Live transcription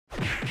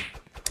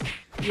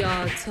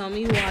Y'all, tell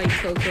me why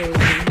Coco is in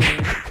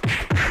here.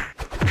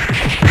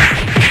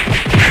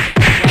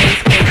 Why is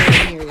Coco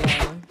in here, y'all?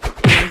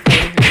 And I'm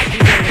fighting her. She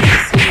said when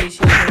she see me,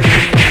 she'll come in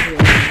here and do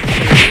it.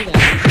 She do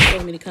that. She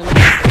told me to come in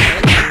here and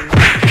fight me.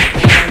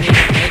 And I made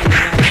her fight me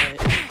about it.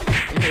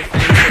 And her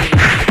friend said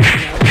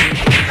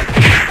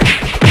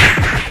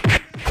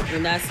me.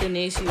 And that's the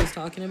Nay she was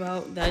talking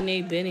about. That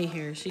Nay been in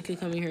here. She could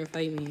come in here and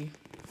fight me.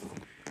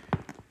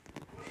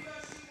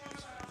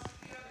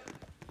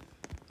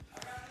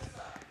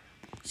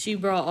 She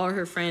brought all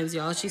her friends,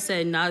 y'all. She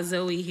said, not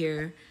Zoe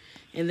here.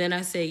 And then I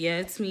said, yeah,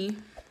 it's me.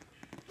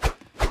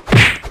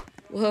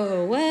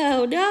 Whoa,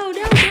 whoa, no,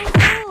 don't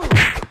fall.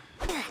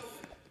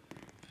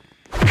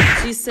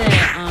 She said,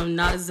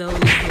 not Zoe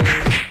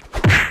here.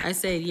 I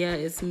said, yeah,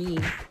 it's me.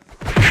 And then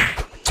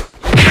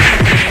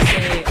she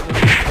said,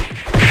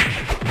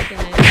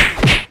 okay.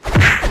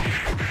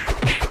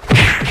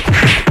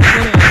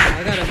 Hold on,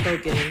 I gotta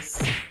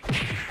focus.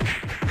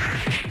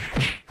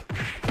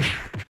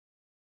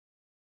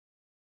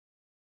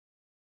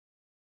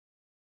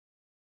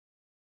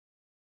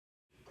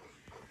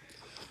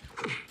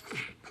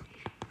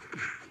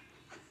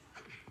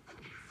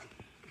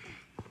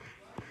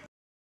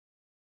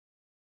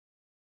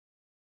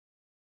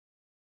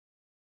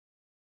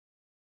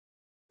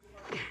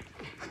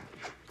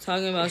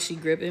 Talking about she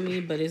gripping me,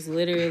 but it's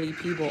literally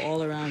people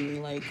all around me.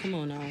 Like, come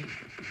on now.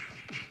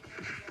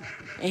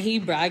 And he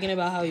bragging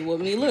about how he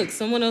whooped me. Look,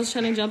 someone else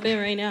trying to jump in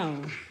right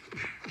now.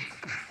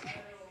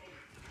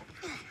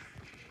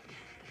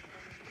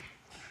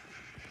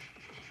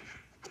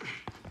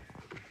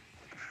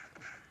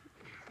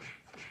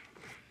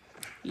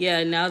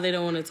 Yeah, now they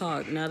don't want to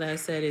talk. Now that I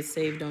said it's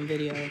saved on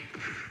video.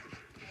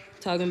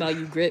 Talking about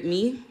you grip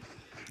me.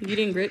 You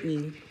didn't grip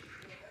me.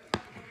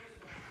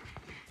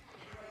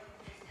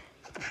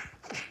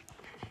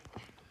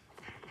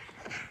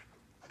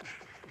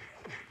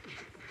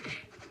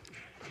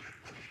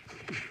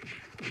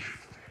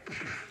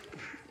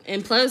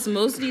 And plus,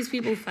 most of these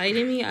people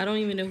fighting me, I don't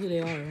even know who they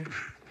are.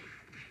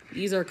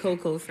 These are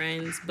Coco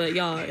friends. But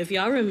y'all, if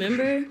y'all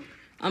remember,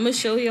 I'm going to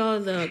show y'all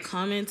the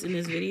comments in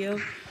this video.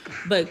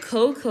 But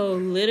Coco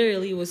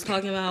literally was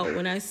talking about,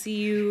 when I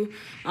see you,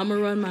 I'm going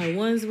to run my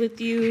ones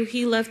with you.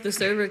 He left the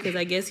server because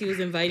I guess he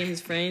was inviting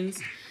his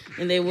friends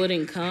and they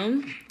wouldn't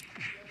come.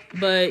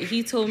 But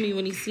he told me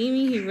when he see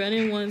me, he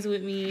running ones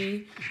with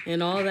me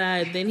and all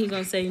that. Then he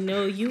gonna say,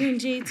 no, you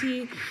and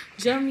JT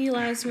jumped me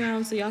last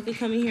round, so y'all could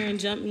come in here and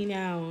jump me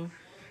now.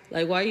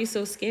 Like, why are you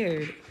so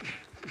scared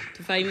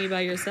to fight me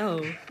by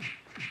yourself?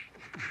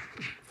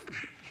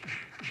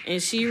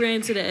 And she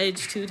ran to the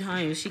edge 2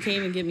 times. She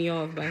came and get me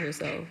off by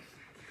herself.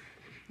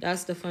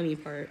 That's the funny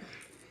part.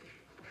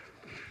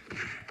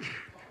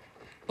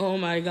 Oh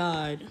my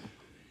God.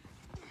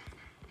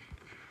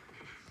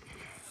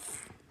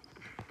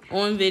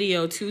 On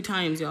video 2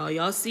 times, y'all.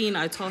 Y'all seen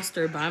I tossed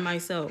her by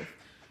myself.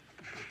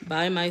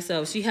 By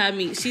myself. She had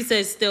me, she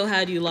said still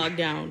had you locked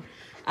down.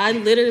 I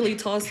literally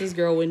tossed this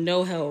girl with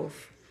no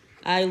health.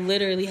 I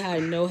literally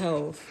had no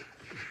health.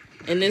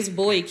 And this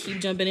boy keep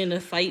jumping in to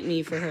fight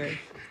me for her.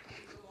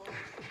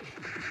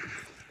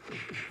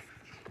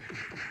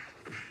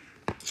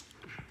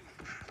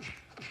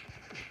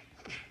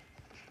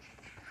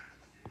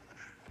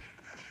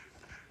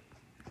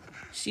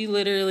 She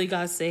literally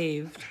got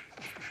saved.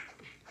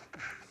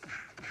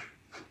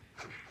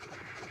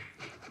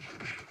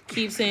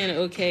 Keep saying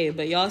okay,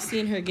 but y'all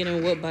seen her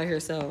getting whooped by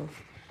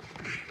herself.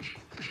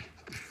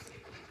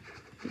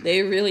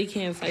 They really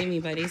can't fight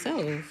me by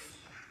themselves.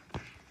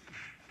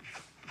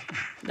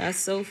 That's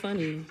so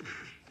funny.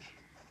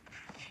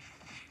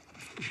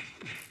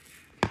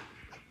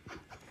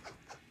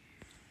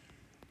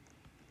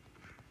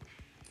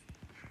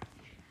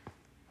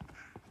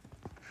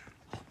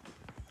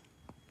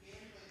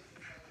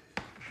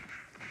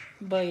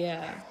 But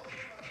yeah.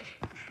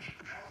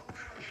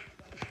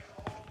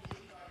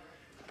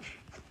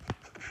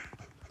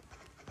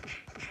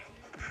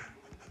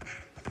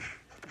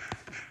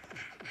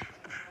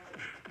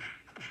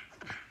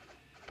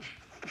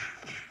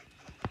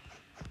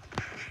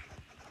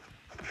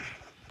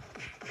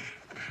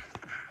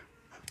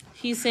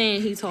 He's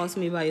saying he tossed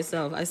me by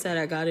himself. I said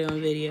I got it on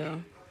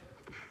video.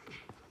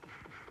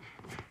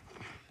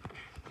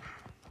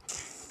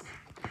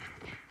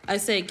 I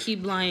said,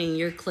 keep lying,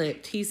 you're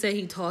clipped. He said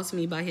he tossed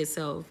me by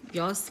himself.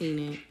 Y'all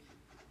seen it.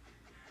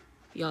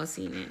 Y'all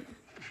seen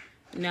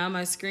it. Now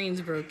my screen's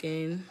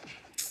broken.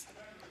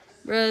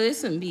 Bro,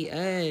 this some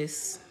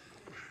BS.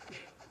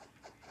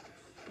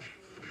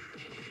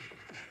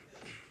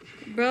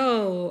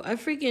 Bro, I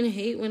freaking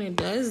hate when it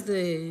does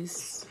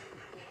this.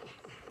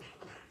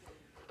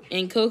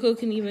 And Coco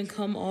can even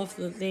come off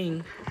the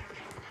thing.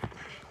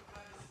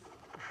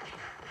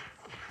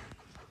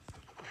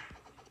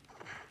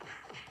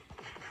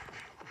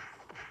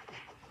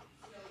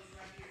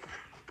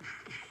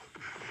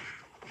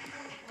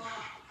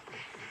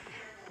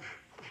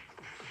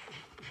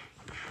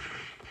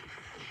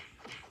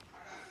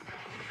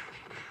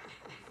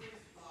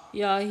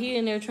 Y'all, he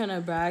in there trying to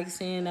brag,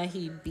 saying that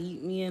he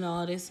beat me and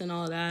all this and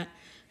all that.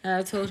 And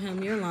I told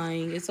him, you're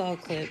lying. It's all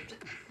clipped.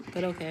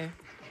 But okay.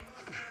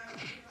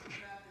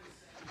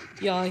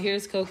 Y'all,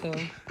 here's Coco.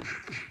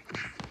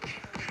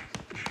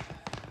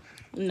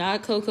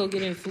 Not Coco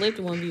getting flipped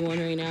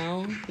 1v1 right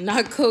now.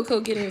 Not Coco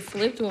getting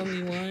flipped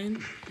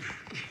 1v1.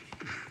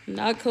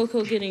 Not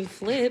Coco getting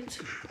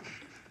flipped.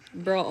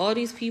 Bro, all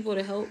these people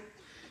to help.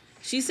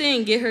 She's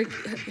saying get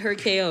her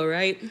KO,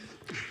 right?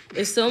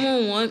 If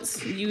someone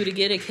wants you to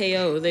get a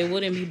KO, they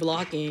wouldn't be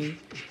blocking.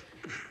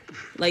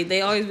 Like,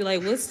 they always be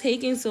like, what's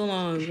taking so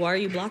long? Why are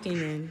you blocking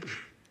then?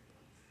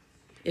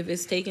 If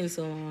it's taking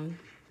so long.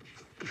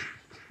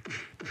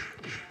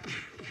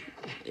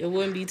 It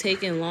wouldn't be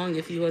taking long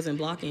if he wasn't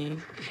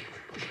blocking.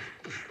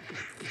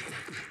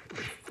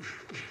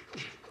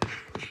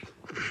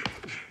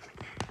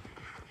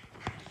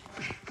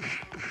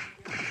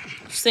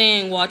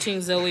 Saying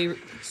watching Zoe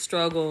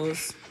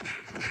struggles.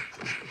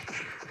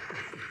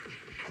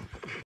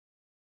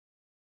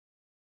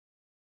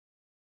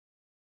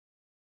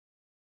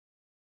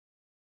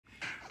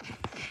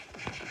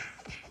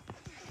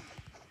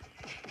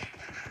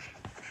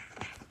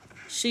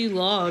 She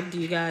logged,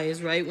 you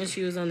guys, right when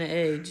she was on the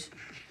edge.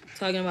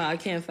 Talking about I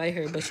can't fight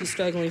her, but she's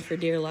struggling for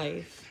dear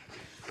life.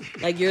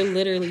 Like, you're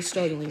literally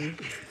struggling.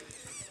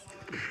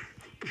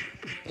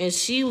 And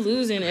she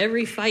losing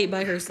every fight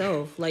by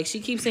herself. Like, she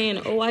keeps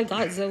saying, oh, I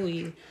got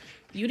Zoe.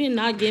 You did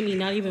not get me,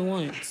 not even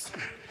once.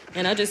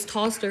 And I just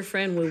tossed her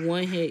friend with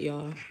one hit,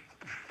 y'all.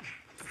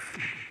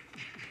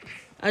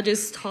 I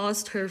just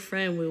tossed her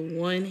friend with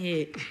one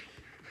hit.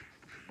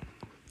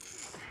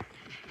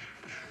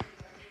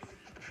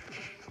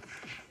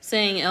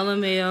 Saying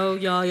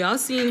LMAO, y'all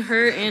seen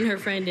her and her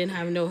friend didn't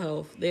have no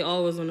health. They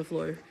all was on the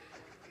floor.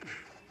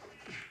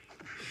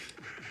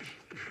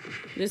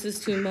 This is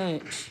too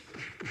much.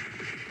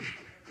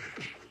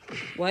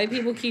 Why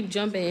people keep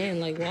jumping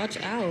in? Like,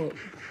 watch out.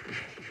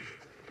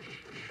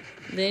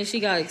 Then she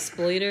got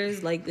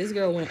exploiters. Like, this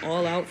girl went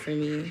all out for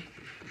me.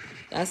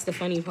 That's the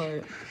funny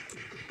part.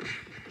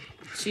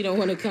 She don't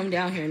want to come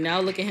down here. Now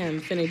look at him,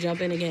 finna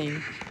jump in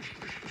again.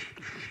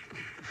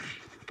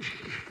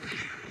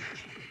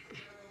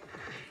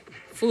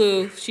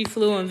 She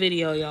flew on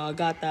video, y'all.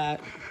 Got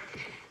that.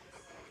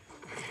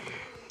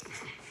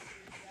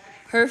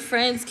 Her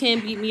friends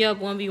can't beat me up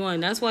 1v1.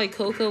 That's why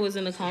Coco was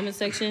in the comment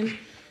section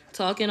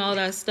talking all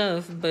that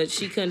stuff, but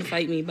she couldn't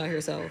fight me by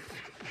herself.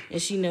 And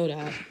she know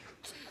that.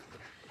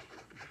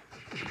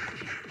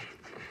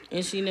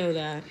 And she know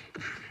that.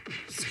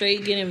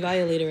 Straight getting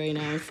violated right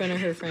now in front of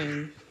her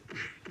friend.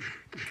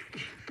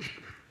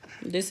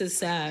 This is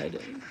sad.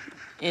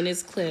 And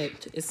it's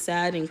clipped. It's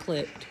sad and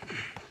clipped.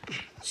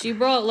 She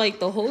brought, like,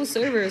 the whole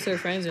server as her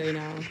friends right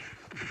now.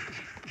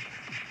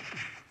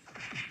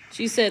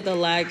 She said the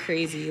lag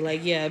crazy.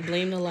 Like, yeah,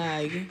 blame the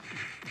lag.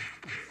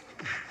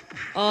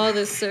 Oh,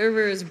 the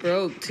server is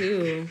broke,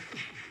 too.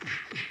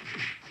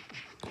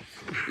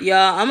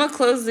 Yeah, I'm gonna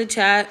close the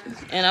chat,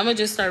 and I'm gonna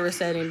just start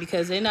resetting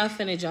because they're not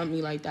finna jump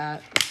me like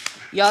that.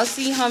 Y'all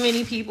see how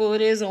many people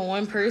it is on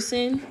one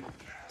person?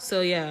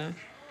 So, yeah.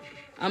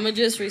 I'm gonna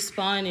just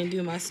respond and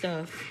do my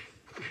stuff.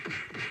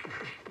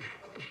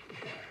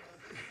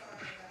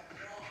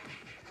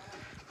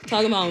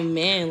 Talking about,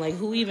 man, like,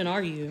 who even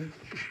are you?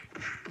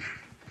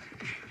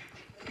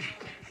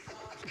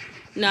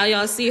 Now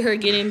y'all see her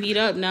getting beat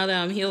up now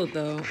that I'm healed,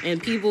 though.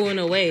 And people in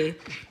the way.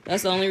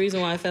 That's the only reason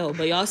why I fell.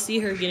 But y'all see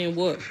her getting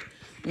whooped.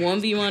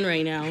 1v1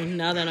 right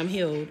now that I'm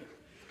healed.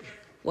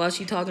 While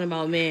she talking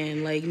about,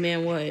 man, like,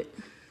 man, what?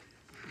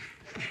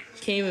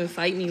 Can't even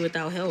fight me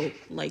without help.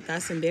 Like,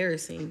 that's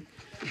embarrassing.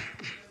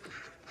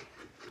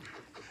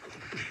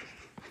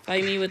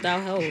 Fight me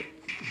without help.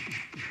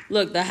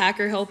 Look, the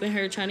hacker helping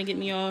her, trying to get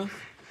me off.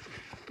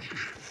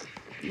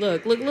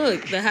 Look.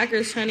 The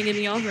hacker's trying to get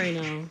me off right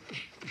now.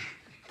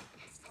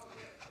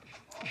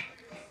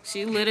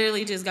 She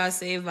literally just got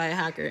saved by a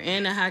hacker.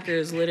 And the hacker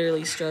is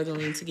literally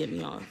struggling to get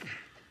me off.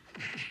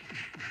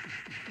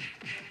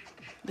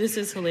 This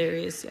is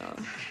hilarious, y'all.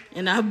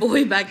 And that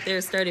boy back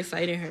there started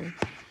fighting her.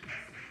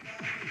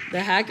 The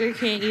hacker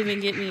can't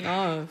even get me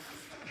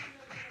off.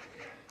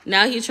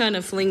 Now he's trying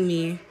to fling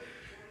me.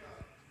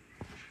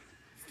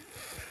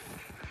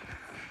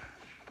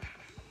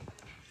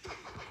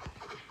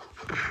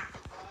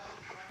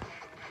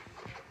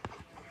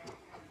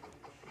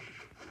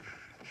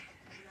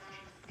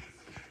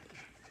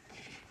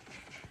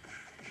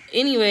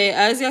 Anyway,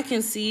 as y'all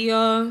can see,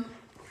 y'all,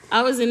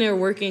 I was in there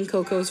working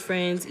Coco's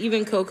friends.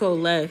 Even Coco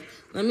left.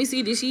 Let me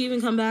see. Did she even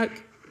come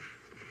back?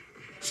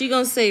 She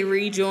gonna say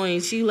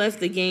rejoin. She left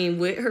the game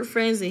with her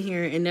friends in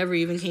here and never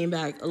even came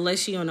back. Unless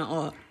she on the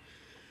alt.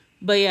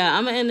 But yeah,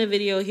 I'm gonna end the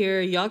video here.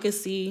 Y'all can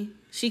see.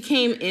 She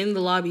came in the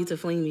lobby to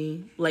fling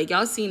me. Like,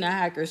 y'all seen that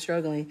hacker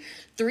struggling.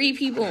 3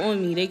 people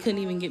on me. They couldn't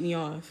even get me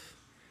off.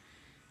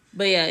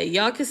 But yeah,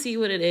 y'all can see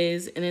what it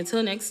is. And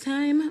until next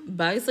time,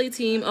 bye, Slay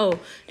team. Oh,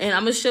 and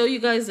I'm going to show you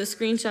guys the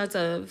screenshots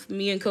of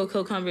me and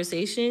Coco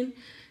conversation.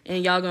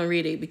 And y'all gonna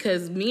read it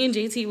because me and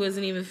JT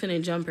wasn't even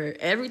finna jump her.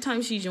 Every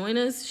time she joined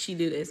us, she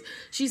do this.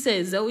 She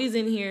said, Zoe's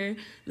in here.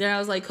 Then I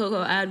was like,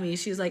 Coco, add me.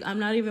 She was like, I'm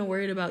not even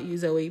worried about you,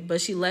 Zoe. But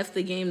she left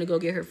the game to go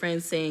get her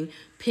friends saying,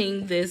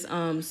 ping this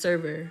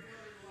server.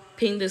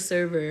 Ping this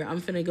server. I'm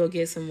finna go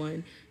get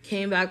someone.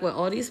 Came back with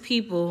all these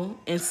people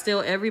and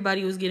still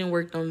everybody was getting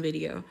worked on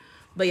video.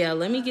 But yeah,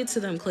 let me get to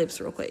them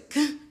clips real quick.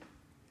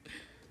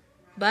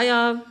 Bye,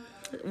 y'all.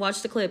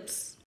 Watch the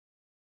clips.